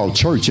so-called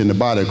church in the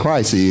body of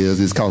Christ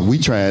is because we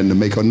trying to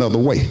make another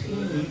way.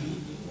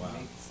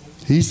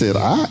 He said,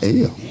 I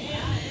am.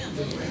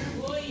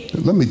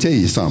 Let me tell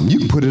you something. You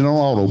can put it on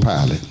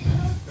autopilot.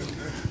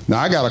 Now,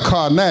 I got a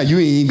car now. You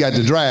ain't even got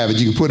to drive it.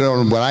 You can put it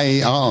on, but I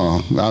ain't,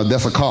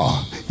 that's a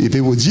car. If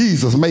it was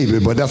Jesus, maybe,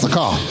 but that's a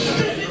car.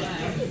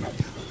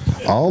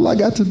 All I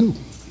got to do.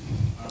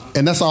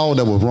 And that's all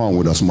that was wrong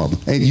with us, mother.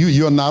 And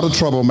you're not a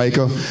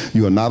troublemaker.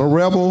 You're not a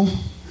rebel.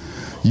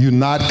 You're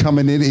not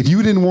coming in. If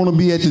you didn't want to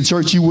be at the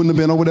church, you wouldn't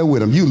have been over there with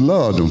them. You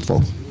loved them,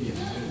 folks.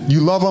 You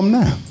love them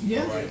now.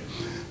 Yeah.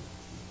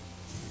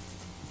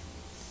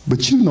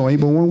 But you know ain't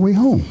but one way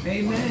home.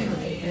 Amen.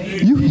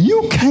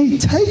 You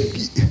can't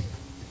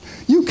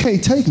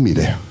take me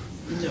there.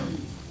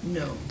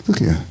 No. Look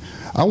here.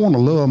 I want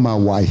to love my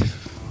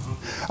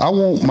wife. I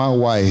want my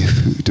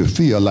wife to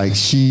feel like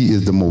she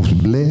is the most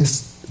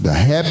blessed, the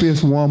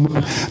happiest woman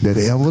that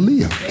ever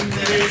lived.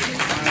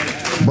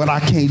 Amen. But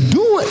I can't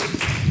do it.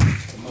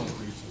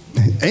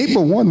 Ain't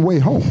but one way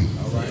home.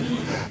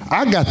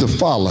 I got to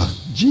follow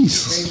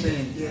Jesus.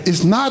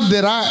 It's not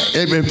that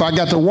if I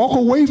got to walk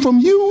away from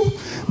you,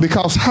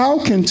 because how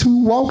can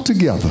two walk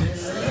together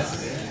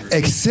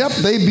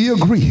except they be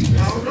agreed?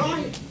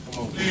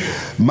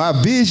 My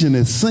vision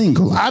is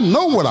single. I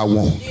know what I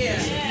want.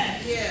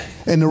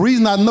 And the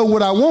reason I know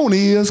what I want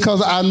is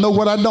because I know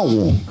what I don't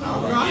want.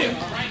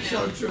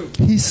 So true.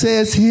 He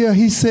says here,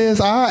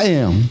 I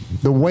am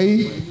the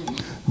way,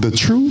 the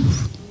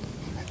truth,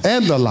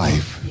 and the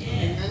life.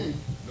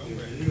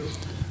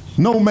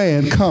 No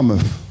man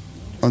cometh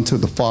unto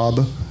the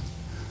Father.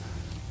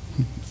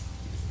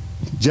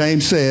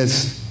 James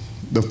says,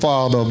 the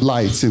Father of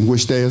lights, in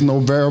which there is no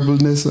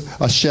variableness,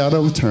 a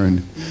shadow of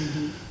turning.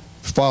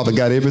 The Father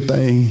got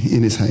everything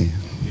in his hand.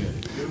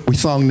 We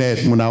sung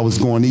that when I was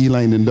going to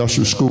Elaine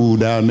Industrial School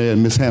down there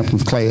in Miss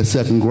Hampton's class,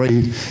 2nd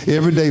grade.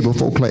 Every day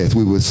before class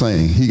we would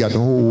sing. He got the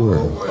whole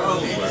world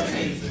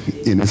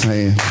in his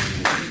hand.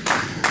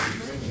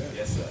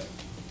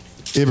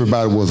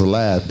 Everybody was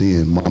alive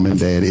then, mom and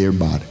dad,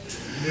 everybody.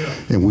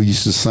 And we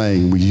used to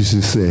sing, we used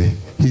to say,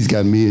 he's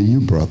got me and you,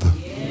 brother,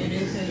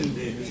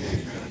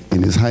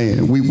 in his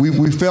hand.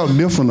 We felt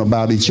different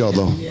about each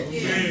other.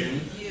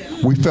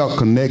 We felt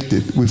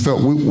connected. We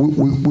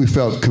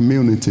felt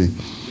community.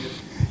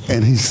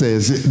 And he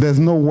says, there's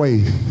no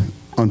way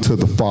unto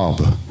the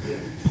Father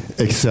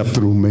except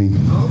through me.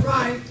 All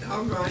right.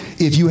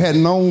 If you had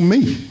known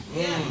me,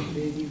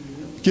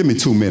 give me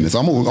 2 minutes.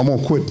 I'm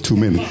gonna quit 2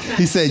 minutes.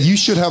 He said, you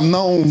should have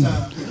known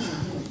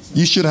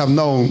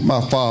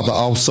my Father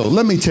also.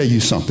 Let me tell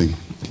you something.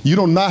 You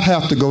do not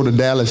have to go to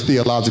Dallas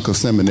Theological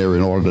Seminary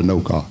in order to know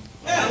God.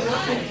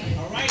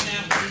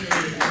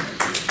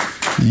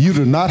 You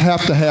do not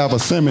have to have a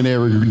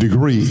seminary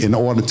degree in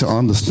order to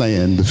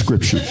understand the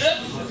scriptures.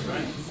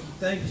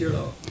 Thank you,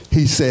 Lord.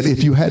 He said,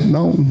 if you had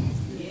known,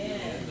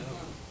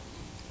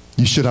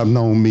 you should have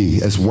known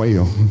me as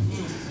well.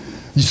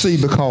 You see,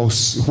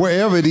 because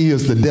wherever it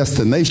is the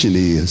destination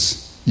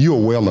is, you're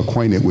well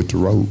acquainted with the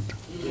road.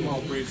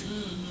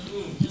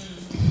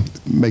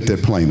 Make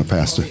that plainer,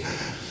 Pastor.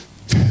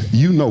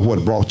 You know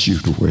what brought you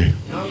to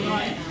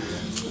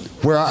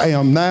where I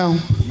am now.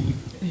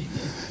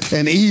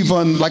 And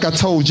even, like I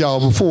told y'all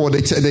before,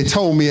 they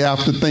told me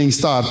after things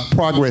started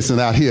progressing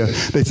out here,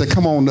 they said,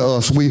 come on to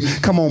us.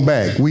 Come on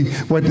back.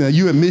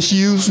 You had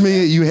misused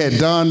me. You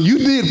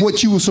did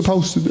what you were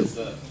supposed to do.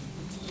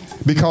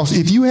 Because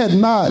if you had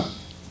not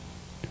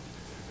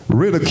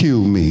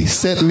ridiculed me,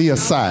 set me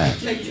aside,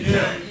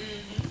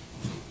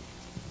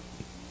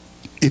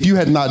 if you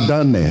had not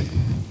done that,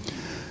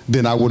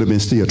 then I would have been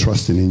still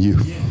trusting in you.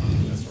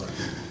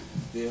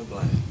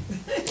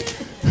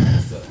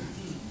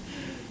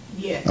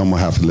 I'm going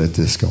to have to let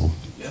this go.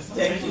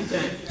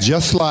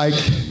 Just like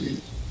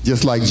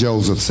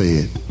Joseph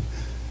said.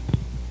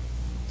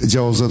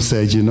 Joseph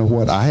said, you know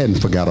what? I hadn't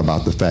forgot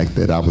about the fact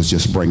that I was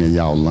just bringing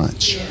y'all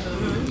lunch.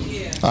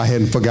 I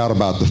hadn't forgot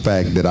about the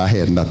fact that I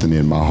had nothing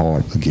in my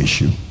heart against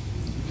you.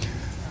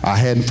 I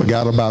hadn't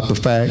forgot about the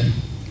fact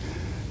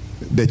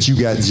that you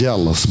got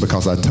jealous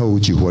because I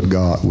told you what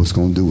God was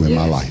going to do in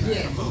my life.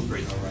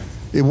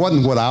 It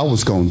wasn't what I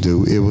was going to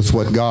do. It was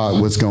what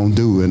God was going to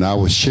do, and I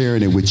was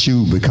sharing it with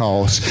you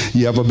because,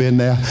 you ever been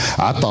there?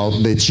 I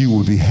thought that you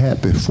would be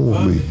happy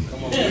for me.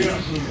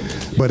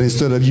 But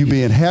instead of you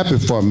being happy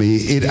for me,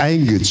 it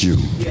angered you.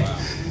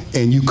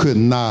 And you could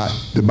not,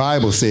 the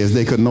Bible says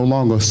they could no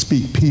longer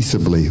speak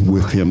peaceably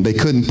with him. They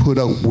couldn't put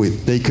up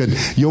with,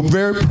 your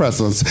very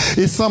presence.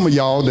 It's some of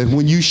y'all that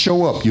when you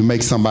show up, you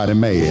make somebody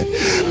mad.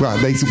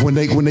 Right? When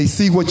they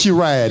see what you're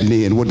riding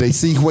in, when they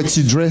see what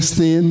you're dressed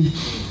in,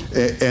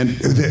 and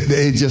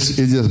it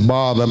just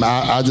bothered them.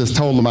 I just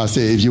told them, I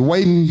said, if you're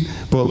waiting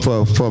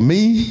for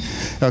me,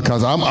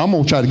 because I'm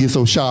going to try to get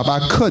so sharp, I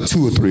cut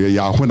 2 or 3 of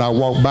y'all when I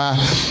walk by.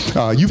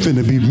 You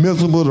finna be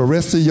miserable the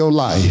rest of your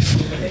life.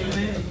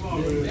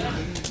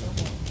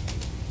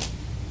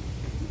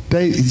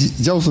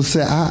 Joseph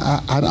said,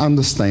 I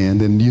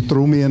understand, and you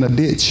threw me in a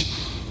ditch.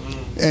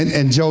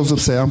 And Joseph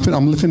said, I'm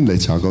finna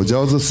let y'all go.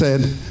 Joseph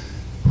said,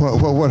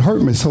 what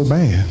hurt me so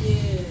bad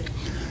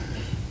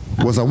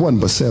was I wasn't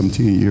but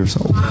 17 years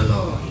old.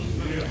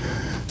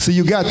 See,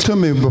 you got to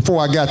me before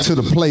I got to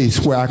the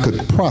place where I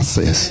could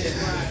process.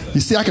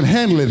 You see, I can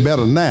handle it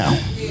better now.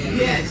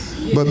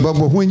 But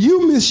when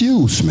you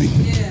misused me,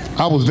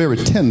 I was very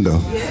tender.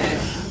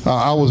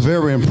 I was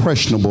very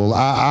impressionable.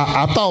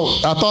 I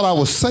thought I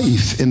was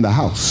safe in the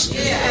house.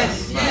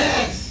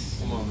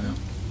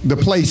 The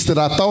place that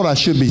I thought I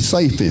should be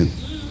safe in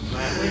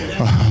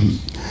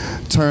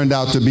turned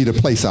out to be the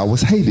place I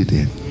was hated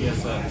in.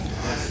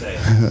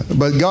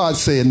 But God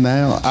said,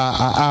 now,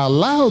 I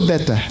allowed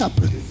that to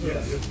happen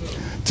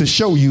to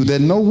show you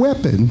that no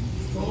weapon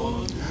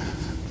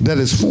that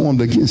is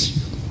formed against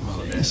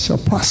you shall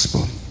prosper.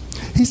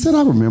 He said,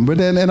 I remember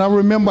that, and I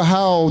remember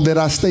how that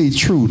I stayed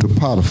true to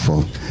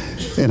Potiphar,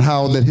 and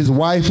how that his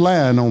wife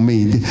lying on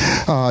me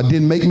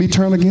didn't make me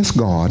turn against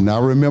God. And I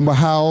remember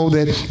how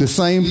that the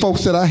same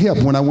folks that I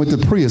helped when I went to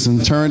prison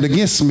turned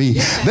against me.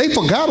 They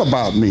forgot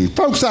about me.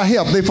 Folks I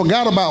helped, they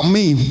forgot about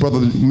me, Brother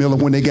Miller,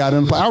 when they got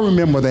in. I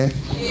remember that.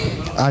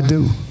 I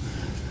do.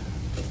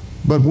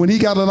 But when he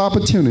got an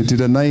opportunity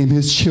to name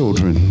his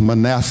children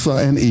Manasseh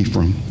and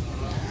Ephraim,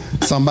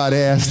 somebody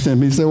asked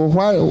him, he said, well,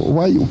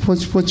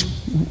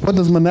 what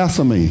does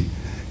Manasseh mean?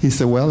 He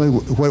said, well,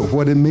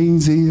 what it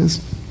means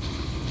is,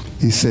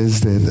 he says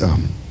that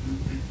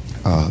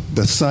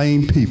the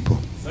same people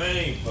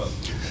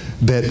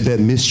that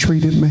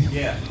mistreated me,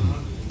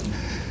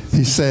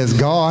 he says,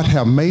 God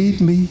have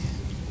made me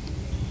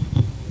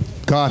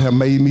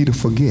to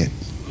forget.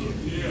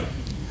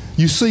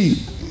 You see,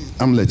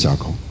 I'm going to let y'all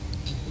go.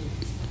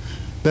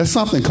 There's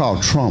something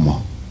called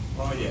trauma.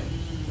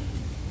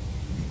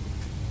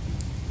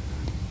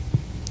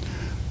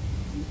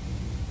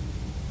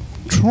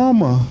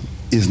 Trauma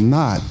is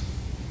not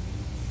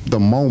the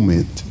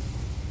moment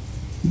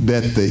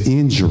that the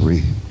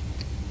injury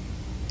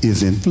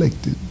is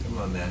inflicted.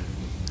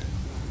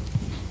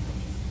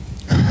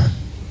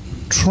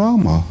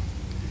 Trauma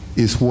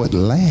is what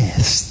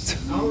lasts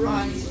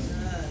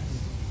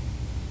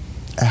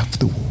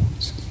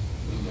afterwards.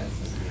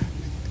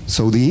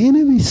 So the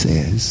enemy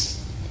says,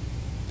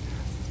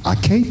 I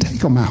can't take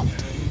them out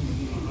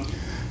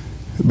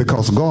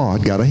because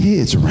God got a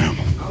hedge around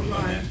them.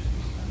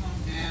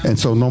 And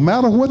so no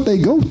matter what they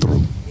go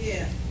through,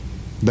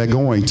 they're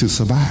going to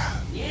survive.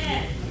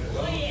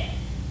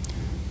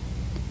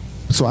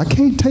 So I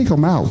can't take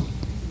them out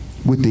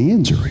with the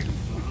injury.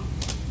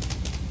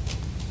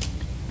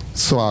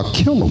 So I'll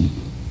kill them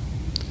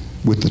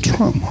with the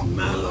trauma.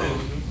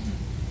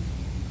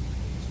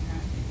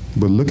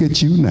 But look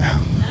at you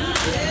now.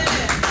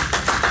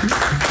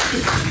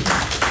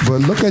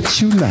 But look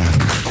at you now.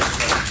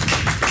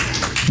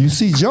 You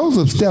see,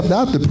 Joseph stepped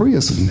out the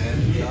prison.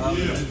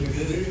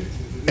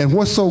 And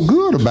what's so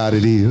good about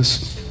it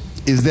is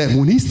that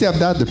when he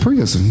stepped out the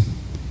prison,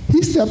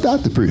 he stepped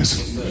out the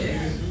prison.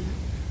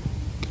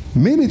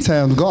 Many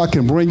times God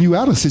can bring you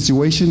out of a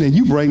situation and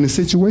you bring the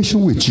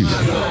situation with you.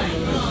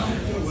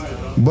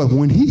 But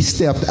when he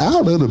stepped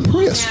out of the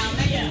prison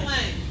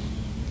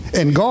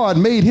and God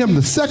made him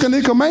the second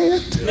in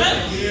command,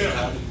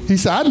 he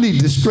said, I need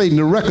to straighten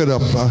the record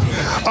up.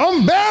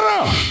 I'm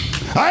better.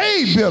 I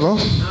ain't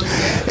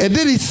bitter. And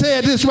then he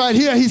said this right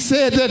here. He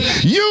said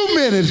that you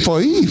meant it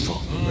for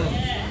evil,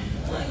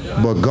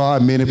 but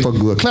God meant it for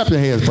good. Clap your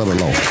hands for the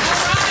Lord.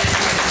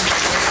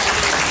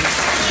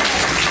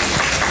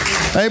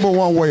 Ain't but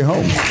one way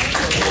home.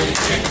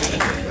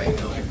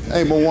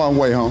 Ain't but one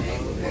way home.